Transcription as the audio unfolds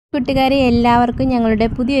കൂട്ടുകാരെ എല്ലാവർക്കും ഞങ്ങളുടെ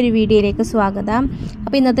പുതിയൊരു വീഡിയോയിലേക്ക് സ്വാഗതം.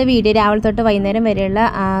 അപ്പോൾ ഇന്നത്തെ വീഡിയോ രാവിലെ തൊട്ട് വൈകുന്നേരം വരെയുള്ള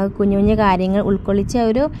കുഞ്ഞു കുഞ്ഞു കാര്യങ്ങൾ ഉൾക്കൊള്ളിച്ച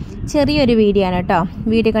ഒരു ചെറിയൊരു വീഡിയോ ആണ് കേട്ടോ.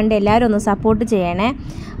 വീഡിയോ കണ്ട് എല്ലാവരും ഒന്ന് സപ്പോർട്ട് ചെയ്യണേ.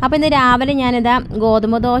 അപ്പോൾ ഇന്ന് രാവിലെ ഞാനിതാ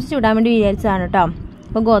ഗോതമ്പ് ദോശ ചുടാൻ വേണ്ടി വിചാരിച്ചതാണ് കേട്ടോ.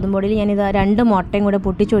 അപ്പോൾ ഗോതമ്പ് പൊടിയിൽ ഞാനിതാ 2 മുട്ടയും കൂടെ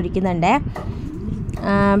പൊട്ടിച്ചൊഴിക്കുന്നുണ്ട്.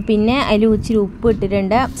 പിന്നെ അതിൽ ഇച്ചിരി ഉപ്പ്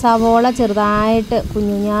ഇട്ടിട്ടുണ്ട്. സവോള ചെറുതായിട്ട്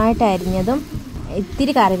കുഞ്ഞുഞ്ഞായിട്ട് അരിഞ്ഞതും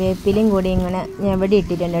ഇത്തിരി കറിവേപ്പിലയും കൂടി ഇങ്ങനെ ഞാൻ ഇവിടെ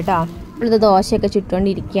ഇട്ടിട്ടുണ്ട് കേട്ടോ. ഇത് ദോശയൊക്കെ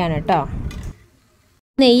ചുട്ടുകൊണ്ടിരിക്കുകയാണ് കേട്ടോ.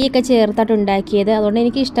 നെയ്യൊക്കെ ചേർത്തിട്ട് ഉണ്ടാക്കിയത്, അതുകൊണ്ട്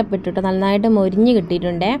എനിക്ക് ഇഷ്ടപ്പെട്ടു കേട്ടോ. നന്നായിട്ട് മൊരിഞ്ഞ്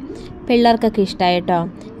കിട്ടിയിട്ടുണ്ട്. പിള്ളേർക്കൊക്കെ ഇഷ്ടമായി കേട്ടോ.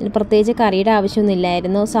 പ്രത്യേകിച്ച് കറിയുടെ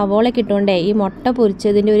ആവശ്യമൊന്നുമില്ലായിരുന്നു. സവോളയൊക്കെ ഇട്ടുകൊണ്ടേ ഈ മുട്ട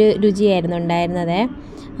പൊരിച്ചതിൻ്റെ ഒരു രുചിയായിരുന്നു ഉണ്ടായിരുന്നത്.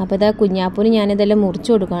 അപ്പോൾ ഇതാ കുഞ്ഞാപ്പൂന് ഞാനിതെല്ലാം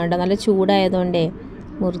മുറിച്ച് കൊടുക്കണം കേട്ടോ. നല്ല ചൂടായതുകൊണ്ടേ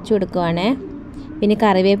മുറിച്ച് കൊടുക്കുവാണേ. പിന്നെ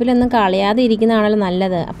കറിവേപ്പിലൊന്നും കളയാതെ ഇരിക്കുന്നതാണല്ലോ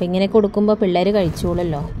നല്ലത്. അപ്പോൾ ഇങ്ങനെ കൊടുക്കുമ്പോൾ പിള്ളേർ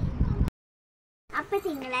കഴിച്ചോളല്ലോ. അപ്പോൾ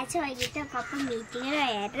തിങ്കളാഴ്ച വൈകിട്ട് പപ്പ മീറ്റിങ്ങിന്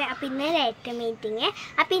പോയായിരുന്നു. അപ്പോൾ ഇന്ന് ലേറ്റ് മീറ്റിങ്.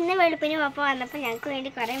 അപ്പോൾ ഇന്ന് വെളുപ്പിന് പപ്പ വന്നപ്പോൾ ഞങ്ങൾക്ക് വേണ്ടി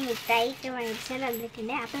കുറേ മിഠായിക്ക് മേടിച്ച്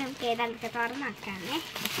തന്നിട്ടുണ്ട്. അപ്പോൾ നമുക്ക് ഏതാണ്ടൊക്കെ തുറന്നാക്കാമേ.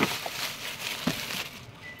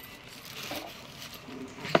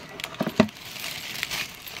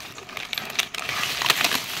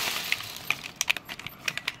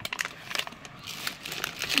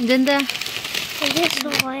 ഇതെന്താ? ഇത്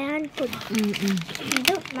സോയാൻ പൊടി,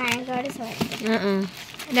 ഇത് മാംഗോയുടെ സോയ.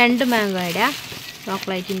 2 മാംഗോയുടെ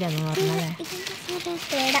ചോക്ലേറ്റിൻ്റെ എന്ന് പറഞ്ഞത്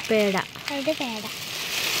പേട. ഇത് പേട.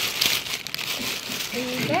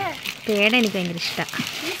 ഇത് പേട എനിക്ക് ഭയങ്കര ഇഷ്ടമാണ്.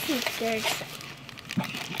 സ്നിക്കേഴ്സ്.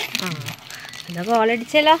 അതൊക്കെ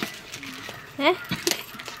ഓളടിച്ചല്ലോ.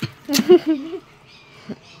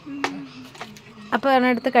 അപ്പോൾ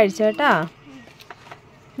ഒരെണ്ണെടുത്ത് കഴിച്ചോ കേട്ടോ.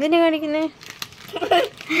 ഇതിനെ കാണിക്കുന്നേ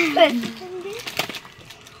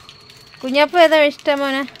കുഞ്ഞാപ്പ് ഏതാ ഇഷ്ടം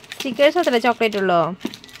മോനെ? സ്റ്റിക്കേഴ്സ് അത്ര ചോക്ലേറ്റ് ഉള്ളോ?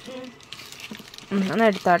 ഒന്ന്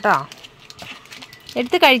എടുത്തോ കേട്ടോ.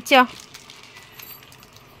 എടുത്ത് കഴിച്ചോ.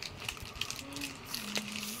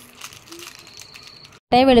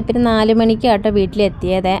 വെളുപ്പിന് 4 മണിക്കാട്ടോ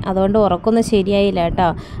വീട്ടിലെത്തിയത്. അതുകൊണ്ട് ഉറക്കമൊന്നും ശരിയായില്ല കേട്ടോ.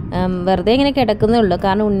 വെറുതെ ഇങ്ങനെ കിടക്കുന്നേ ഉള്ളൂ.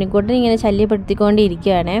 കാരണം ഉണ്ണിക്കുട്ടൻ ഇങ്ങനെ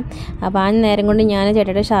ശല്യപ്പെടുത്തിക്കൊണ്ടിരിക്കുകയാണ്. അപ്പോൾ ആ നേരം കൊണ്ട് ഞാൻ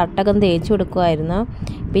ചേട്ടയുടെ ഷർട്ടൊക്കെ ഒന്ന് തേച്ച് കൊടുക്കുമായിരുന്നു.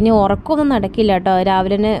 പിന്നെ ഉറക്കമൊന്നും നടക്കില്ല കേട്ടോ.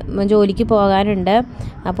 രാവിലെ തന്നെ ജോലിക്ക് പോകാനുണ്ട്.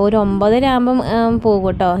 അപ്പോൾ ഒരു 9:30 ആകുമ്പം പോകും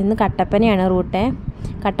കേട്ടോ. ഇന്ന് കട്ടപ്പനയാണ് റൂട്ട്.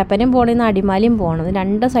 കട്ടപ്പനയും പോകണം, ഇന്ന് അടിമാലിയും പോകണം.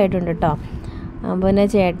 2 സൈഡുണ്ട് കേട്ടോ. അപ്പോൾ പിന്നെ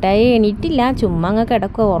ചേട്ടായി എണീറ്റില്ല, ചുമ്മാ അങ്ങ്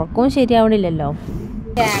കിടക്കുക. ഉറക്കവും ശരിയാവണില്ലല്ലോ.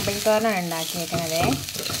 ക്യാബേജ് തോരനാണ് ഉണ്ടാക്കിയേക്കുന്നത്.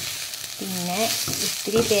 പിന്നെ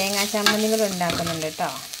ഇത്തിരി തേങ്ങാ ചമ്മന്തികൾ ഉണ്ടാക്കുന്നുണ്ട് കേട്ടോ.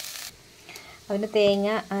 അതിന് തേങ്ങ,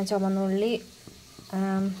 ചുമന്നുള്ളി,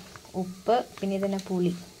 ഉപ്പ്, പിന്നെ ഇതിൻ്റെ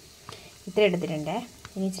പുളി ഇത്ര എടുത്തിട്ടുണ്ട്.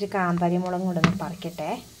 ഇനി ഇച്ചിരി കാന്താരി മുളകും കൂടെ ഒന്ന്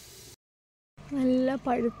പറിക്കട്ടെ. നല്ല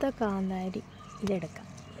പഴുത്ത കാന്താരി ഇതെടുക്കാം.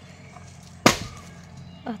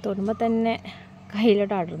 തൊടുമ്പോൾ തന്നെ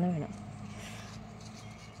കയ്യിലോട്ട് അടർന്ന് വീണം.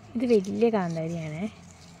 ഇത് വലിയ കാന്താരിയാണേ.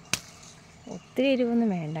 ഒത്തിരി എരിവൊന്നും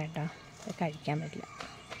വേണ്ട കേട്ടോ. അത് കഴിക്കാൻ പറ്റില്ല.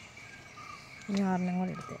 ഇനി ഒരെണ്ണം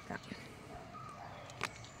കൂടെ എടുത്തേക്കാം.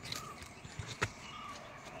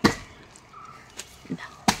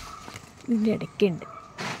 ഇതിൻ്റെ ഇടയ്ക്കുണ്ട്.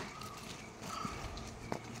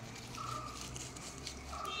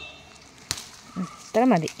 ഇത്ര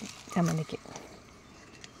മതി ചമ്മന്തിക്ക്.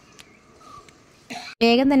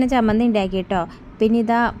 വേഗം തന്നെ ചമ്മന്തി ഉണ്ടാക്കി കേട്ടോ. പിന്നെ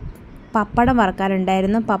ഇതാ പപ്പടം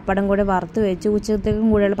വറുക്കാനുണ്ടായിരുന്നു. പപ്പടം കൂടി വറുത്ത് വെച്ചു. ഉച്ചത്തേക്കും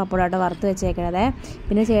കൂടെയുള്ള പപ്പടമായിട്ട് വറുത്ത് വെച്ചേക്കണത്.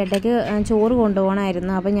 പിന്നെ ചേട്ടയ്ക്ക് ചോറ്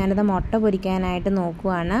കൊണ്ടുപോകണമായിരുന്നു. അപ്പോൾ ഞാനിത് മുട്ട പൊരിക്കാനായിട്ട്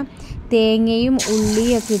നോക്കുവാണ്. തേങ്ങയും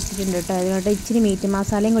ഉള്ളിയും ഒക്കെ ഇട്ടിട്ടുണ്ട് കേട്ടോ. അതിനോട്ട് ഇച്ചിരി മീറ്റ്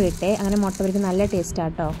മസാലയും കൂടി ഇട്ടേ. അങ്ങനെ മുട്ട പൊരിക്കാൻ നല്ല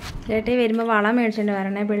ടേസ്റ്റാണ് കേട്ടോ. ചേട്ടൻ വരുമ്പോൾ വളം മേടിച്ചിട്ട്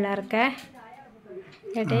വരണേ പിള്ളേർക്ക്.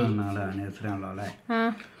 ചേട്ടേ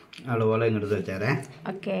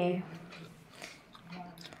ഓക്കെ.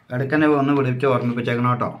 ഇടയ്ക്കന്നെ ഒന്ന് വിളിച്ച് ഓർമ്മിപ്പിച്ചേക്കണം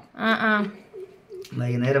കേട്ടോ.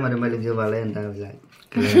 വൈകുന്നേരം വരുമ്പോൾ എനിക്ക് വളയം ഉണ്ടാവില്ല.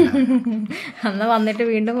 അന്ന് വന്നിട്ട്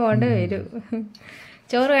വീണ്ടും പോകേണ്ടി വരും.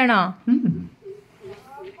 ചോറ് വേണോ?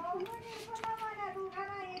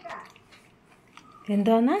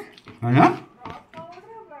 എന്തോന്ന്?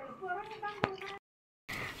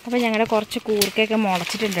 അപ്പോൾ ഞങ്ങളുടെ കുറച്ച് കൂർക്കയൊക്കെ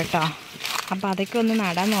മുളച്ചിട്ടുണ്ട് കേട്ടോ. അപ്പോൾ അതൊക്കെ ഒന്ന്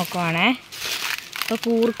നടാൻ നോക്കുവാണേ. അപ്പോൾ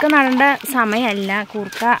കൂർക്ക നടേണ്ട സമയമല്ല.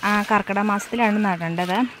 കൂർക്ക കർക്കിടക മാസത്തിലാണ്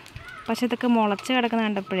നടേണ്ടത്. പക്ഷെ ഇതൊക്കെ മുളച്ച് കിടക്കുന്ന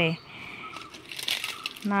കണ്ടപ്പോഴേ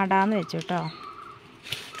നടാന്ന് വെച്ചു കേട്ടോ.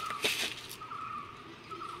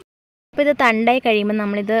 അപ്പോൾ ഇത് തണ്ടായി കഴിയുമ്പോൾ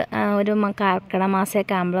നമ്മളിത് ഒരു കർക്കിടക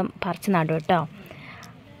മാസമൊക്കെ ആകുമ്പം പറിച്ച് നടും കേട്ടോ.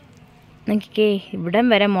 നോക്കിക്കേ, ഇവിടം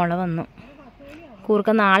വരെ മുള വന്നു.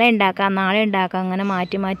 കൂർക്ക നാളെ ഉണ്ടാക്കാം അങ്ങനെ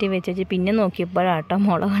മാറ്റി മാറ്റി വെച്ചു. പിന്നെ നോക്കിയപ്പോഴാട്ടോ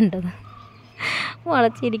മുള കണ്ടത്,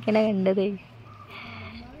 മുളച്ചിരിക്കണ കണ്ടത്.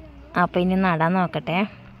 അപ്പോൾ ഇനി നടാൻ നോക്കട്ടെ.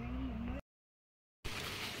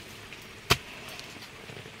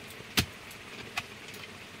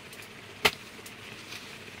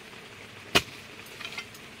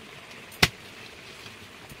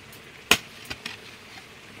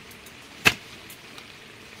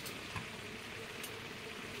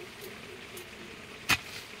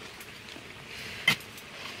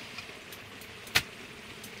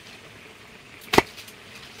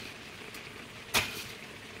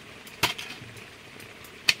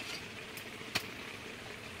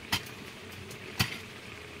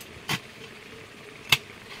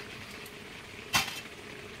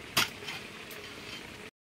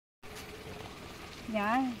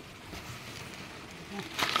 ഞാൻ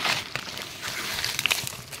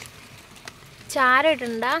ചാരം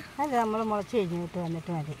ഇട്ടുണ്ടാ? അത് നമ്മൾ മുളച്ച് കഴിഞ്ഞിട്ട്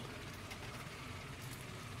വന്നിട്ട് മതി.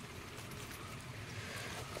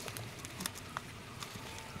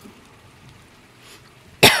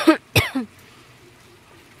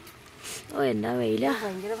 ഓ എന്താ വെയില,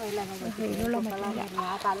 ഭയങ്കര വെയിലാണ്.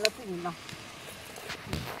 ആ കള്ളത്തിൽ നിന്നോ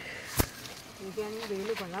എനിക്കാണെങ്കിൽ വെയിൽ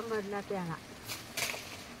കൊള്ളാൻ പാടില്ലാത്തതാണ്.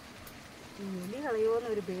 എലി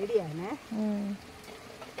കളയുമോന്നൊരു പേടിയാണ്.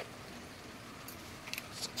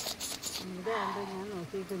 ഇവിടെ ആകുമ്പോൾ ഞാൻ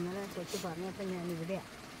നോക്കിയിട്ട് ഇന്നലെ കൊച്ചു പറഞ്ഞപ്പോൾ ഞാൻ ഇവിടെയാണ്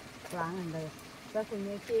പ്ലാൻ ഉണ്ടത്. ഇപ്പോൾ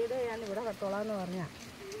കുഞ്ഞേച്ചിയുടെ ഞാൻ ഇവിടെ കത്തോളാന്ന് പറഞ്ഞാൽ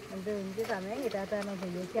ഇത് എനിക്ക് സമയം കിട്ടാത്ത കാരണം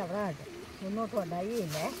കുഞ്ഞേച്ചി അവിടെ ആട്ടെ മുന്നോട്ട്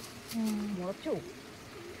ഉണ്ടായില്ലേ, മുളച്ചു.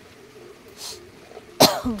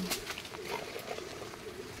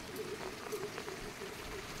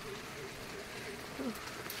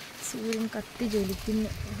 സൂര്യൻ കത്തി ജ്വലിക്കുന്നു.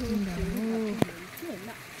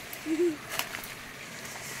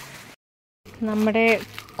 നമ്മുടെ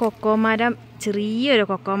കൊക്കോമരം ചെറിയൊരു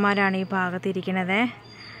കൊക്കോമരമാണ് ഈ ഭാഗത്തിരിക്കണത്.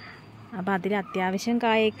 അപ്പം അതിൽ അത്യാവശ്യം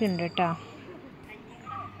കായൊക്കെ ഉണ്ട് കേട്ടോ.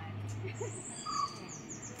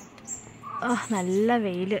 നല്ല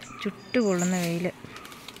വെയിൽ, ചുട്ടുകൊള്ളുന്ന വെയിൽ.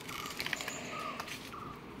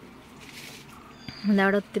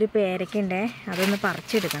 അതവിടെ ഒത്തിരി പേരയ്ക്കുണ്ടേ, അതൊന്ന്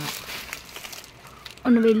പറിച്ചെടുക്കണം.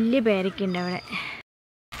 ഒന്ന് വലിയ പേരയ്ക്കുണ്ട് അവിടെ.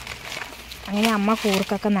 അങ്ങനെ അമ്മ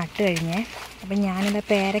കൂർക്കൊക്കെ നട്ട് കഴിഞ്ഞേ. അപ്പം ഞാനിത്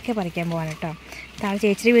പേരയ്ക്ക പറിക്കാൻ പോകാൻ കേട്ടോ. താഴെ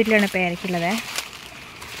ചേച്ചിയുടെ വീട്ടിലാണ് പേരയ്ക്കുള്ളത്.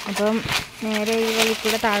 അപ്പം നേരെ ഈ വഴി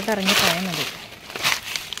കൂടെ താഴോട്ട് ഇറങ്ങി പോയാൽ മതി.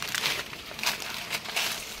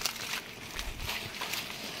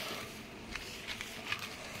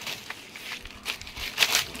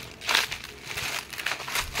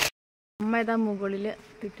 അമ്മ ഇതാ മുകളിൽ,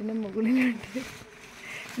 വീട്ടിൻ്റെ മുകളിലുണ്ട്.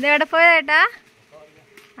 ഇതെവിടെ പോയതേട്ടാ?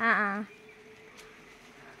 ആ ആ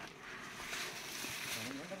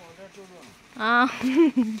ആ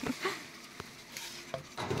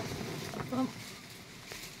അപ്പം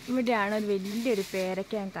ഇവിടെയാണ് ഒരു വലിയൊരു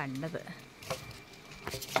പേരയ്ക്ക ഞാൻ കണ്ടത്.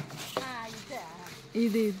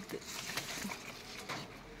 ഇത്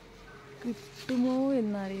കിട്ടുമോ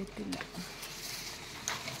എന്നറിയത്തില്ല.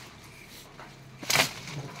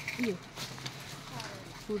 അയ്യോ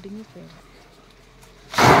കുടുങ്ങിപ്പോയ.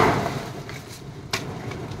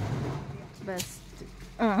 ബെസ്റ്റ്.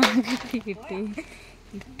 ആ കിട്ടി.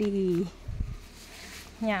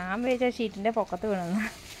 ഞാൻ വിചാരിച്ച ഷീറ്റിൻ്റെ പൊക്കത്ത് വീണെന്ന്.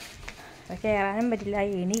 കയറാനും പറ്റില്ല,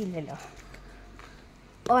 എണിയില്ലല്ലോ.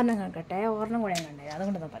 ഒരെണ്ണം കണ്ടട്ടെ, ഒരെണ്ണം കൂടെ ഞാൻ കണ്ടേ,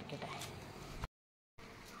 അതുകൊണ്ടൊന്ന് പറിക്കട്ടെ.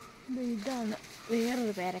 ഇതാണ്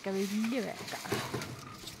വേറൊരു പേരക്ക, വലിയ പേരക്ക.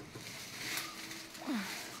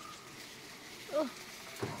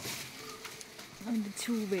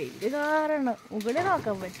 വെയിൽ കാരണം മുകളിൽ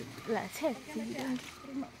നോക്കാൻ പറ്റില്ല.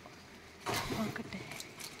 നോക്കട്ടെ.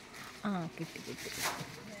 ആ കിട്ടി.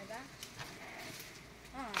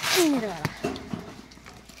 ഇങ്ങനെ വേണം.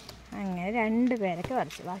 അങ്ങനെ 2 പേരൊക്കെ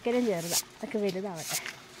പറിച്ചു. ബാക്കിയെല്ലാം ചെറുതാ, അതൊക്കെ വലുതാവട്ടെ.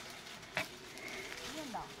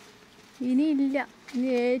 ഇനിയില്ല, ഇനി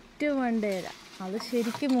ഏറ്റവും വേണ്ടേര. അത്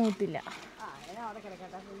ശരിക്കും മൂത്തില്ല.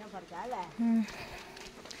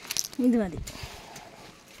 ഇത് മതി.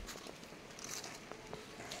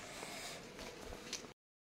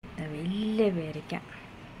 വലിയ പേരയ്ക്ക.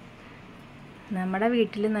 നമ്മുടെ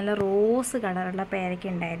വീട്ടിൽ നല്ല റോസ് കളറുള്ള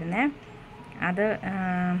പേരയ്ക്ക ഉണ്ടായിരുന്നേ. അത്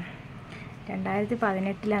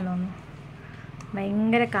 2018 തോന്നുന്നു.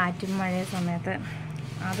 ഭയങ്കര കാറ്റും മഴ സമയത്ത്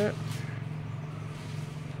അത്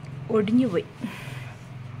ഒടിഞ്ഞുപോയി.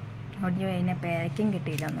 അതിനെ പേരയ്ക്കും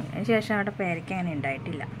കിട്ടിയില്ല ഒന്നും. അതിന് ശേഷം അവിടെ പേരയ്ക്ക അങ്ങനെ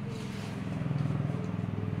ഉണ്ടായിട്ടില്ല.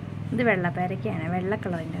 ഇത് വെള്ള പേരയ്ക്കയാണ്, വെള്ള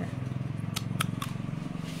കളറിൻ്റെ.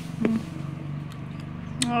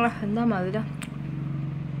 എന്താ മധുരം.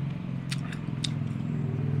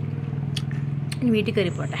 വീട്ടിൽ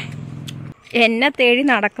കയറി പോട്ടെ. എന്നെ തേടി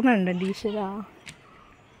നടക്കുന്നുണ്ട് ഈശ്വരാ.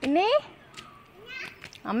 പിന്നെ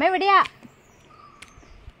അമ്മ എവിടെയാ?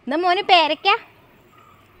 എന്താ മോന് പേരയ്ക്ക?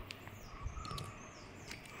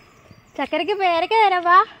 ചക്കരയ്ക്ക് പേരയ്ക്ക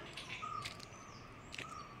തരാവാ.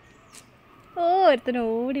 ഓ ഒരുത്തന്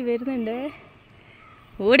ഓടി വരുന്നുണ്ട്.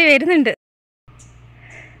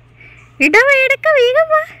 ഇടാ പേരയ്ക്ക, വേഗം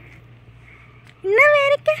വാ. ഇന്നാ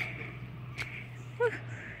പേരയ്ക്ക.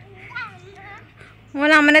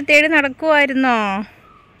 മോൻ അമ്മനെ തേടി നടക്കുമായിരുന്നോ?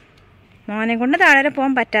 മോനെ കൊണ്ട് താഴെ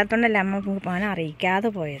പോകാൻ പറ്റാത്തതുകൊണ്ടല്ലേ അമ്മ മോനെ അറിയിക്കാതെ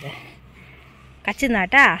പോയത്.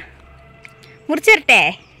 കച്ചിന്നാട്ടാ. മുറിച്ച് തരട്ടെ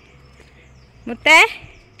മുത്തേ?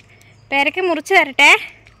 പേരയ്ക്ക് മുറിച്ച് തരട്ടെ?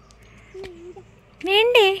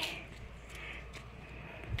 വേണ്ടേ?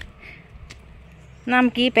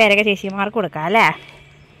 നമുക്ക് ഈ പേരയ്ക്ക ചേച്ചിമാർക്ക് കൊടുക്കാം അല്ലേ?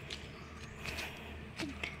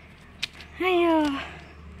 അയ്യോ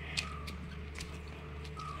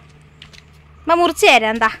മുറിച്ച്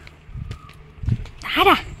തരാം. എന്താ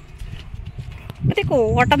ആരാ ഇപ്പോഴത്തേക്ക്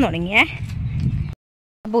ഓട്ടം തുടങ്ങിയേ.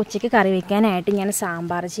 അപ്പോൾ ഉച്ചയ്ക്ക് കറി വയ്ക്കാനായിട്ട് ഞാൻ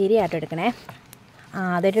സാമ്പാർ ചീര ആയിട്ട് എടുക്കണേ.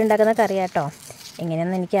 ആദ്യമായിട്ട് ഉണ്ടാക്കുന്ന കറി കേട്ടോ,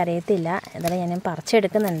 എങ്ങനെയൊന്നും എനിക്കറിയത്തില്ല. എന്തായാലും ഞാൻ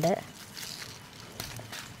പറിച്ചെടുക്കുന്നുണ്ട്.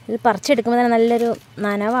 ഇത് പറിച്ചെടുക്കുമ്പോൾ തന്നെ നല്ലൊരു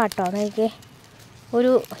നനവാട്ടോ. നോക്കിക്കേ,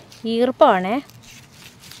 ഒരു ഈർപ്പമാണേ.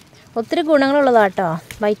 ഒത്തിരി ഗുണങ്ങളുള്ളതാട്ടോ.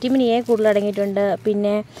 വൈറ്റമിൻ എ കൂടുതൽ അടങ്ങിയിട്ടുണ്ട്.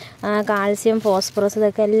 പിന്നെ കാൽസ്യം, ഫോസ്ഫറസ്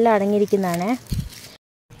ഇതൊക്കെ എല്ലാം അടങ്ങിയിരിക്കുന്നതാണ്.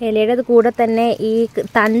 ഇലയുടെ കൂടെ തന്നെ ഈ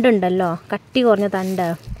തണ്ടുണ്ടല്ലോ, കട്ടി കുറഞ്ഞ തണ്ട്,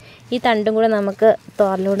 ഈ തണ്ടും കൂടെ നമുക്ക്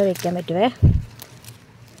തോരലിലൂടെ വെക്കാൻ പറ്റുമേ.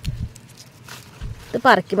 ഇത്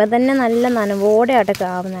പറിക്കുമ്പോൾ തന്നെ നല്ല നനവോടെ ആട്ടൊക്കെ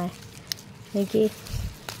ആവുന്നേ. എനിക്ക്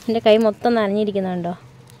എൻ്റെ കൈ മൊത്തം നനഞ്ഞിരിക്കുന്നുണ്ടോ,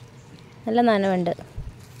 നല്ല നനവുണ്ട്.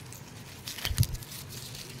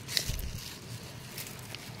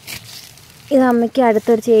 ഇത് അമ്മയ്ക്ക്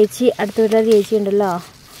അടുത്തൊരു ചേച്ചി ഉണ്ടല്ലോ,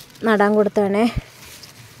 നടാൻ കൊടുത്താണേ.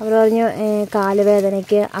 അവർ പറഞ്ഞു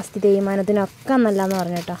കാലുവേദനയ്ക്ക്, അസ്ഥി തേയ്മാനത്തിനൊക്കെ നല്ലതെന്ന്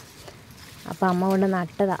പറഞ്ഞു കേട്ടോ. അപ്പം അമ്മ കൊണ്ട്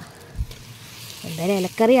നട്ടതാ. എന്തായാലും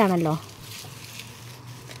ഇലക്കറിയാണല്ലോ.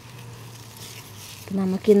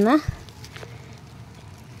 നമുക്കിന്ന്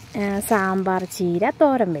സാമ്പാർ ചീര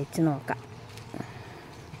തോരൻ വെച്ച് നോക്കാം.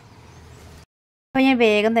 അപ്പോൾ ഞാൻ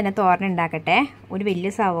വേഗം തന്നെ തോരൻ ഉണ്ടാക്കട്ടെ. ഒരു വലിയ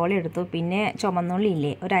സവോള എടുത്തു, പിന്നെ ചുമന്നുള്ളി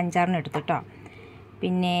ഇല്ലേ ഒരു 5-6 എടുത്തു കേട്ടോ.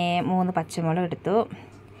 പിന്നെ 3 പച്ചമുളക് എടുത്തു,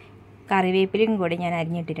 കറിവേപ്പിലയും കൂടി ഞാൻ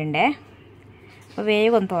അരിഞ്ഞിട്ടിട്ടുണ്ട്. അപ്പോൾ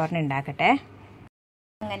വേഗം തോരൻ ഉണ്ടാക്കട്ടെ.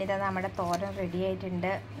 അങ്ങനെ ഇതാ നമ്മുടെ തോരൻ റെഡി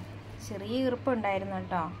ആയിട്ടുണ്ട്. ചെറിയ ഈർപ്പുണ്ടായിരുന്നു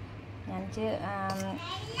കേട്ടോ. ഞാൻ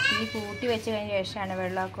ഈ കൂട്ടി വെച്ച് കഴിഞ്ഞ ശേഷമാണ്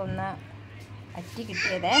വെള്ളമൊക്കെ ഒന്ന് അറ്റി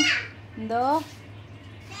കിട്ടിയത്. എന്തോ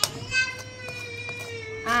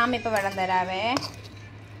അമ്മ ഇപ്പോൾ വെള്ളം തരാവേ.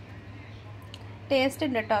 ടേസ്റ്റ്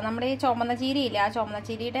ഉണ്ട് കേട്ടോ. നമ്മുടെ ഈ ചുമന്ന ചീരയില്ല, ആ ചുമന്ന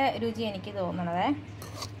ചീരയുടെ രുചി എനിക്ക് തോന്നണത്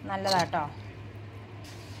നല്ലതാട്ടോ,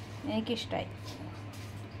 എനിക്കിഷ്ടമായി.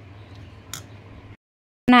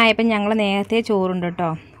 ആയപ്പം ഞങ്ങൾ നേരത്തെ ചോറുണ്ട്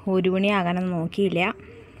കേട്ടോ. 1 മണി ആകാനൊന്നും നോക്കിയില്ല.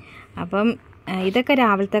 അപ്പം ഇതൊക്കെ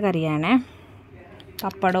കറിയാണ്.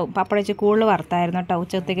 പപ്പടം വെച്ച് കൂടുതൽ വറുത്തായിരുന്നു കേട്ടോ.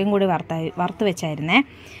 ഉച്ചത്തേക്കും കൂടി വറുത്ത് വെച്ചായിരുന്നേ.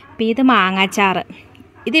 അപ്പം ഇത് മാങ്ങാച്ചാറ്,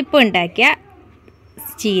 ഇതിപ്പോൾ ഉണ്ടാക്കിയ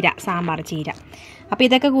ചീര, സാമ്പാർ ചീര. അപ്പോൾ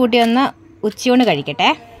ഇതൊക്കെ കൂട്ടി ഒന്ന് ഉച്ചയൂണ് കഴിക്കട്ടെ.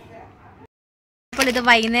 അപ്പോൾ ഇത്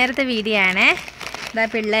വൈകുന്നേരത്തെ വീഡിയോ ആണ്. ഇതാ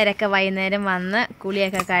പിള്ളേരൊക്കെ വൈകുന്നേരം വന്ന്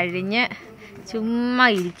കുളിയൊക്കെ കഴിഞ്ഞ് ചുമ്മാ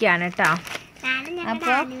ഇരിക്കുകയാണ് കേട്ടോ.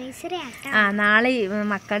 അപ്പോൾ നാളെ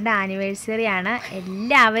മക്കളുടെ ആനിവേഴ്സറി ആണ്.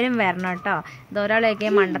 എല്ലാവരും വരണം കേട്ടോ. ഇതൊരാളൊക്കെ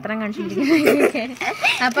മണ്ടത്തരം കണ്ടിട്ടിരിക്കുന്നത്.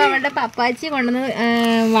 അപ്പോൾ അവളുടെ പപ്പാച്ചി കൊണ്ടുവന്ന്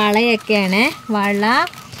വളയൊക്കെയാണ്.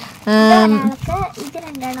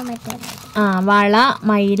 വള,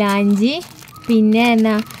 മൈലാഞ്ചി, പിന്നെ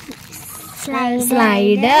എന്നാ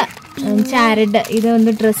സ്ലൈഡ്, ചരട്.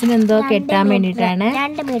 ഇതൊന്ന് ഡ്രസ്സിന് എന്തോ കെട്ടാൻ വേണ്ടിയിട്ടാണ്.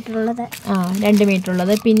 2 മീറ്റർ ഉള്ളത്. 2 മീറ്റർ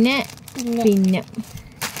ഉള്ളത്. പിന്നെ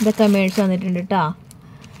ഇതൊക്കെ മേടിച്ച് വന്നിട്ടുണ്ട് കേട്ടോ.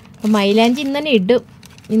 അപ്പം മൈലാഞ്ചി ഇന്ന് തന്നെ ഇടും.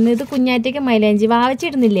 ഇത് കുഞ്ഞാറ്റയ്ക്ക് മൈലാഞ്ചി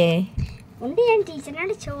വാവച്ചിടുന്നില്ലേ? ഞാൻ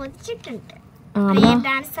ടീച്ചറിനോട് ചോദിച്ചിട്ടുണ്ട്.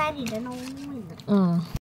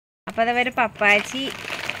 അപ്പോൾ അതവര് പപ്പാച്ചി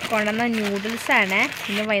കൊണ്ടുവന്ന നൂഡിൽസാണ്.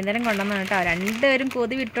 പിന്നെ വൈകുന്നേരം കൊണ്ടുവന്നാണ് കേട്ടോ. 2 പേരും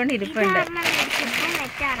കൊതി വിട്ടോണ്ട് ഇരിപ്പുണ്ട്.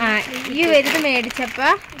 ഈ വലുത്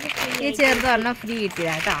മേടിച്ചപ്പോൾ ഈ ചെറുത് പറഞ്ഞാൽ ഫ്രീ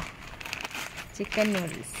കിട്ടിയതാ കേട്ടോ. Chicken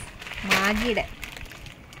noodles മാഗിയുടെ.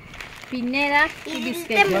 പിന്നെ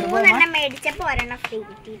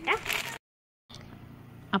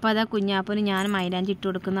അപ്പോൾ അതാ കുഞ്ഞാപ്പന് ഞാൻ മൈലാഞ്ചി ഇട്ട്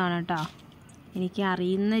കൊടുക്കുന്നതാണ് കേട്ടോ. എനിക്ക്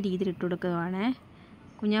അറിയുന്ന രീതിയിൽ ഇട്ട് കൊടുക്കുന്നതാണ്.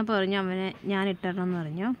 കുഞ്ഞാപ്പ പറഞ്ഞു അവനെ ഞാൻ ഇട്ടിടണമെന്ന്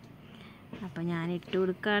പറഞ്ഞു. അപ്പം ഞാൻ ഇട്ട്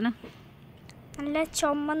കൊടുക്കുകയാണ്. നല്ല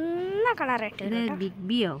ചുമന്ന കളർ ബിഗ്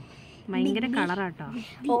ബിയോ ഭയങ്കര കളറാട്ടോ.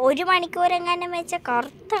 1 മണിക്കൂർ എങ്ങനെ വെച്ച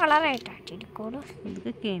കറുത്ത കളറായിട്ടാട്ടോ.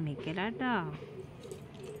 ഇതൊക്കെ കെമിക്കലാട്ടോ.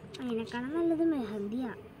 അതിനേക്കാളും നല്ലത്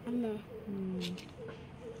മെഹന്തിയാ അല്ലേ?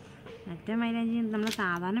 മറ്റേ മൈലാഞ്ചി നമ്മൾ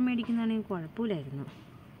സാധാരണ മേടിക്കുന്നതാണെങ്കിൽ കുഴപ്പമില്ലായിരുന്നു.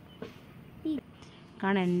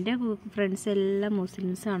 കാരണം എൻ്റെ ഫ്രണ്ട്സ് എല്ലാം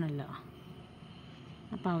മുസ്ലിംസ് ആണല്ലോ.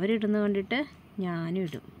 അപ്പോൾ അവരിടുന്നത് കണ്ടിട്ട് ഞാനും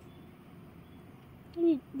ഇടും.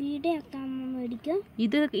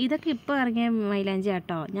 ഇതൊക്കെ ഇപ്പോൾ ഇറങ്ങിയ മൈലാഞ്ചി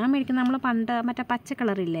കേട്ടോ. ഞാൻ മേടിക്കുന്നത് നമ്മൾ പണ്ട് മറ്റേ പച്ച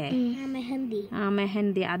കളറില്ലേ,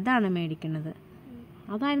 മെഹന്തി, അതാണ് മേടിക്കുന്നത്.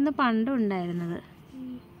 അതായിരുന്നു പണ്ടും ഉണ്ടായിരുന്നത്.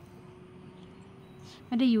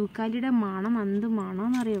 മറ്റേ യൂക്കാലിയുടെ മണം എന്ത്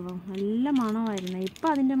മണമെന്നറിയാമോ? നല്ല മണമായിരുന്നു. ഇപ്പം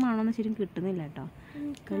അതിൻ്റെ മണമൊന്നും ശരിക്കും കിട്ടുന്നില്ല കേട്ടോ.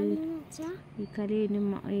 യൂക്കാലി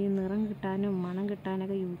ഈ നിറം കിട്ടാനും മണം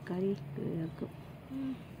കിട്ടാനൊക്കെ യൂക്കാലി ചേർക്കും.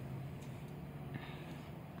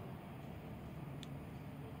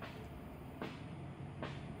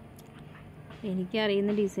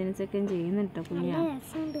 എനിക്കറിയുന്ന ഡിസൈൻസൊക്കെ ചെയ്യുന്നുണ്ട് കേട്ടോ കുഞ്ഞാ.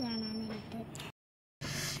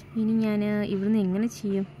 ഇനി ഞാൻ ഇവിടുന്ന് എങ്ങനെ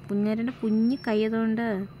ചെയ്യും? കുഞ്ഞാരുടെ കുഞ്ഞ് കൈയതുകൊണ്ട്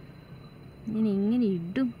ഞാൻ എങ്ങനെ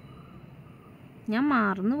ഇടും? ഞാൻ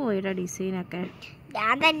മറന്നു പോയിടാ ഡിസൈനൊക്കെ.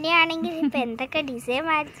 ഞാൻ തന്നെയാണെങ്കിൽ ഇപ്പൊ എന്തൊക്കെ ഡിസൈൻ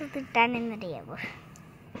വരച്ച് കിട്ടാനെന്നറിയാമോ?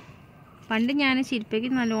 പണ്ട് ഞാൻ ശില്പയ്ക്ക്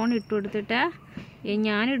നല്ലോണം ഇട്ട് കൊടുത്തിട്ട്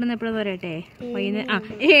ഞാൻ ഇടുന്ന എപ്പോഴും പറയട്ടെ,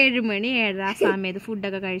 7 മണി 7 ആ സമയത്ത്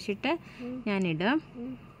ഫുഡൊക്കെ കഴിച്ചിട്ട് ഞാനിടും.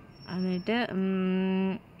 എന്നിട്ട്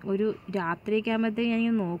ഒരു രാത്രിയൊക്കെ ആകുമ്പോഴത്തേക്ക്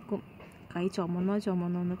ഞാനിങ്ങനെ നോക്കും കൈ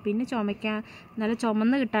ചുമന്നോന്ന്. പിന്നെ നല്ല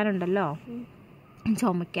ചുമന്ന് കിട്ടാനുണ്ടല്ലോ,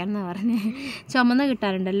 ചുമന്ന്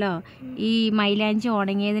കിട്ടാറുണ്ടല്ലോ. ഈ മൈലാഞ്ചി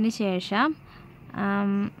ഉണങ്ങിയതിന് ശേഷം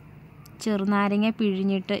ചെറുനാരങ്ങ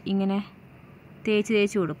പിഴിഞ്ഞിട്ട് ഇങ്ങനെ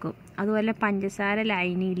തേച്ച് കൊടുക്കും. അതുപോലെ പഞ്ചസാര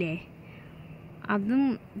ലൈനിയില്ലേ, അതും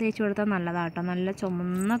തേച്ച് കൊടുത്താൽ നല്ലതാട്ടോ. നല്ല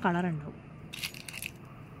ചുമന്ന കളറുണ്ടാവും.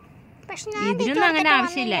 ഇതിനൊന്നും അങ്ങനെ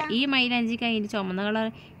ആവശ്യമില്ല. ഈ മൈലാഞ്ചിക്ക് അതിൻ്റെ ചുമന്ന കളർ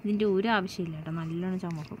ഇതിൻ്റെ ഒരു ആവശ്യമില്ല കേട്ടോ. നല്ലോണം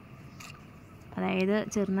ചുമക്കും. അതായത്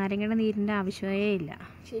ചെറുനാരങ്ങയുടെ നീരിൻ്റെ ആവശ്യമേ ഇല്ല.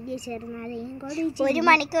 ഒരു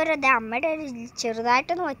മണിക്കൂർ അമ്മയുടെ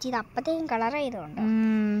ചെറുതായിട്ടൊന്ന് പറ്റിയത് അപ്പത്തേക്കും കളർ ചെയ്തോണ്ട്.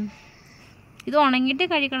 ഇത് ഉണങ്ങിയിട്ട്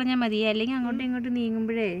കഴിക്കളഞ്ഞാൽ മതി, അല്ലെങ്കിൽ അങ്ങോട്ടും ഇങ്ങോട്ടും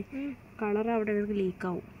നീങ്ങുമ്പോഴേ കളർ അവിടെ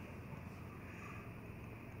ലീക്കാവും.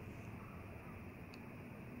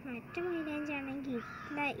 മറ്റു മൈലാഞ്ചാണെങ്കിൽ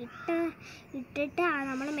ഇട്ടിട്ട്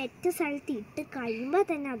നമ്മൾ മെറ്റ സ്ഥലത്ത് ഇട്ട് കഴിയുമ്പോൾ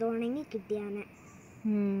തന്നെ അത് ഉണങ്ങി കിട്ടിയാണ്.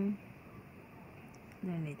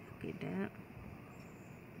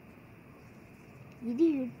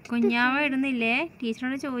 കുഞ്ഞാവ ഇടുന്നില്ലേ?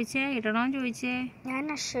 ടീച്ചറിനോട് ചോദിച്ചേ, ഇടണോന്ന് ചോദിച്ചേ. ഞാൻ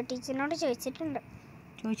ടീച്ചറിനോട് ചോദിച്ചിട്ടുണ്ടോ?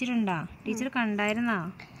 ടീച്ചർ കണ്ടായിരുന്നോ?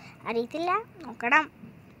 അറിയത്തില്ല, നോക്കണം.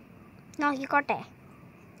 നോക്കിക്കോട്ടെ.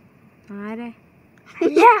 ആരെ?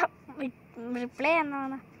 അല്ല, റിപ്ലൈ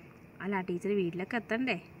എന്നാണ്. അല്ല, ടീച്ചർ വീട്ടിലേക്ക്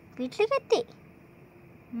എത്തണ്ടേ? വീട്ടിലേക്ക് എത്തി.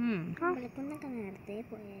 നേരത്തെ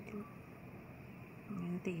പോയായിരുന്നു.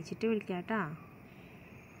 തേച്ചിട്ട് വിളിക്കാട്ടാ.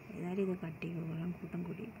 ഏതായാലും ഇത് കട്ടി കൂട്ടം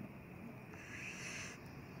കൂടി.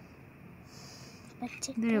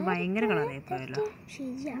 ഇതൊരു ഭയങ്കര കളറായി പോയല്ലോ.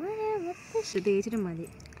 തേച്ചിട്ട് മതി.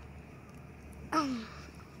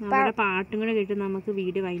 നമ്മുടെ പാട്ടും കൂടെ കേട്ട് നമുക്ക്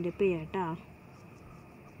വീഡിയോ വൈൻഡപ്പ് ചെയ്യാട്ടാ.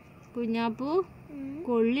 കുഞ്ഞാപ്പൂ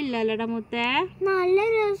കൊള്ളില്ലല്ലോടാ മുത്തേ. നല്ല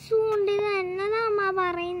രസമുണ്ട്. എന്നതാ അമ്മ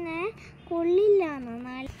പറയുന്നേ? കൊള്ളില്ലാന്നോ?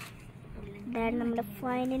 നമ്മുടെ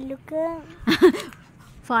ഫൈനൽ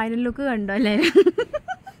ലുക്ക് കണ്ടോ അല്ലേ?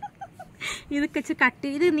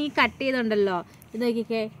 ഇത് നീ കട്ട് ചെയ്തുണ്ടല്ലോ. ഇത്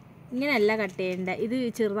നോക്കിക്കേ, ഇങ്ങനെയല്ല കട്ട് ചെയ്യണ്ടേ. ഇത്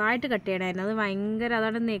ചെറുതായിട്ട് കട്ട് ചെയ്യണമായിരുന്നു. അത് ഭയങ്കര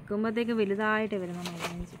അതാണ് നെക്കുമ്പോഴത്തേക്ക് വലുതായിട്ട് വരുന്ന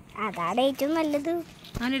മൈലാഞ്ചി. അതാണ് ഏറ്റവും നല്ലത്.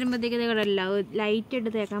 അങ്ങനെ വരുമ്പോഴത്തേക്ക് ഇതല്ല, ലൈറ്റ് ഇട്ട്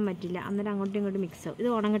തേക്കാൻ പറ്റില്ല. അന്നേരം അങ്ങോട്ടും ഇങ്ങോട്ടും മിക്സ് ആവും. ഇത്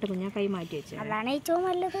ഉണങ്ങട്ടെ, ഞാൻ കൈ മാറ്റി വെച്ചു. അതാണ് ഏറ്റവും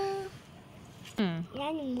നല്ലത്.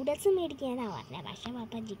 ഞാൻ നൂഡിൽസ് മേടിക്കാനാ പറഞ്ഞത്, പക്ഷെ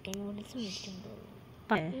പാപ്പ ചിക്കൻ നൂഡിൽസ് മേടിച്ചിട്ടുണ്ട്.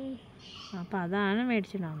 അപ്പം അതാണ്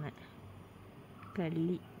മേടിച്ചിട്ടുണ്ടാവുന്നത്.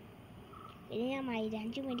 കള്ളി. പിന്നെ ഞാൻ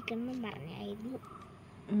മൈലാഞ്ചി മേടിക്കണം എന്നും പറഞ്ഞായിരുന്നു.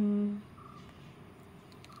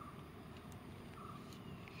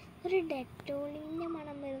 ഒരു ഡെറ്റോളിന്റെ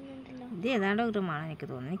മണം വരുന്നുണ്ടല്ലോ. ഇത് ഏതാണ്ട് ഒരു മണം എനിക്ക്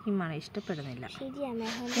തോന്നുന്നു. എനിക്ക് ഈ മണം ഇഷ്ടപ്പെടുന്നില്ല. ശരിയാണ്.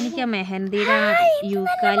 എനിക്ക് മെഹന്തിയുടെ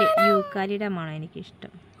യൂക്കാലിയുടെ മണം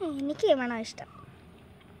എനിക്കിഷ്ടം. എനിക്ക് ഈ മണം ഇഷ്ടം.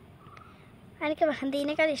 എനിക്ക്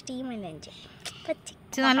മെഹന്തിനേക്കാൾ ഇഷ്ടം ഈ മൈലാഞ്ചി.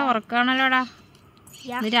 നല്ല ഉറക്കാണല്ലോടാ.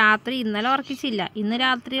 ഇന്നലെ ഉറക്കിച്ചില്ല. ഇന്ന്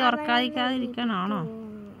രാത്രി ഉറക്കാതിരിക്കാനാണോ?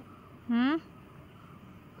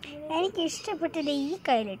 എനിക്ക് ഇഷ്ടപ്പെട്ടത് ഈ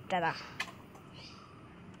കയ്യിലിട്ടതാ.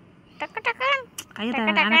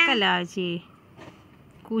 അനക്കല്ല ആച്ചി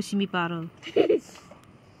കൂശിമ്പി പാറോ.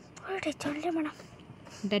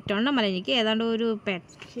 ഡെറ്റോളിന്റെ മണം എനിക്ക് ഏതാണ്ട് ഒരു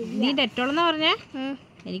നീ ഡെറ്റോളെന്ന് പറഞ്ഞേ.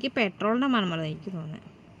 എനിക്ക് പെട്രോളിന്റെ മണം പറഞ്ഞത് എനിക്ക് തോന്നുന്നത്.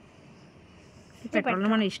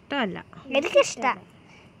 പെട്രോളിന്റെ മണം ഇഷ്ടമല്ല. എനിക്കിഷ്ടം.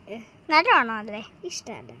 നല്ലതാണോ? അല്ലേ,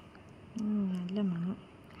 ഇഷ്ടമല്ല. നല്ല മണം.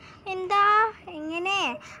 എന്താ എങ്ങനെ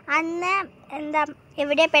അന്ന്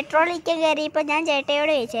എവിടെ പെട്രോൾ ഒഴിക്കാൻ കയറിയപ്പോൾ ഞാൻ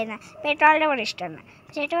ചേട്ടയോട് ചോദിച്ചായിരുന്നു പെട്രോളിൻ്റെ മണം ഇഷ്ടമാണ്.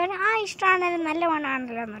 ചേട്ടൻ പറഞ്ഞു ഇഷ്ടമാണല്ലോ, നല്ല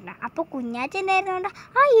മണമാണല്ലോ എന്ന് പറഞ്ഞു. അപ്പോൾ കുഞ്ഞാച്ച എന്തായിരുന്നുകൊണ്ട്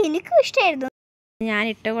എനിക്കും ഇഷ്ടമായിരുന്നു. ഞാൻ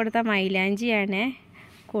ഇട്ട് കൊടുത്ത മൈലാഞ്ചിയാണ്,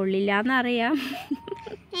 കൊള്ളില്ലാന്നറിയാം.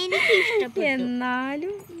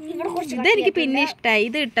 എന്നാലും ഇതെനിക്ക് പിന്നെ ഇഷ്ടമായി.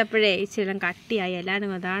 ഇത് ഇട്ടപ്പോഴേ ചില കട്ടിയായി,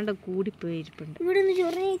 എല്ലാവരും അതാണ്ട് കൂടിപ്പോയി ഇരിപ്പുണ്ട്.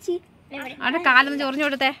 അവിടെ കാലൊന്ന് ചൊറിഞ്ഞു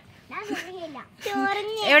കൊടുത്തേ.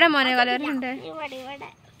 എവിടെ മോനെ കാലുണ്ട്?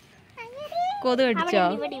 കൊതു കടിച്ചോ?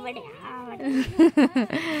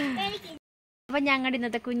 അപ്പം ഞങ്ങളുടെ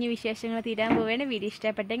ഇന്നത്തെ കുഞ്ഞു വിശേഷങ്ങൾ തീരാൻ പോവുകയാണ്. വീഡിയോ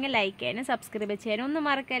ഇഷ്ടപ്പെട്ടെങ്കിൽ ലൈക്ക് ചെയ്യാനും സബ്സ്ക്രൈബ് ചെയ്യാനും ഒന്നും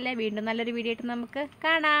മറക്കല്ലേ. വീണ്ടും നല്ലൊരു വീഡിയോ ആയിട്ട് നമുക്ക്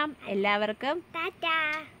കാണാം. എല്ലാവർക്കും ടാറ്റാ.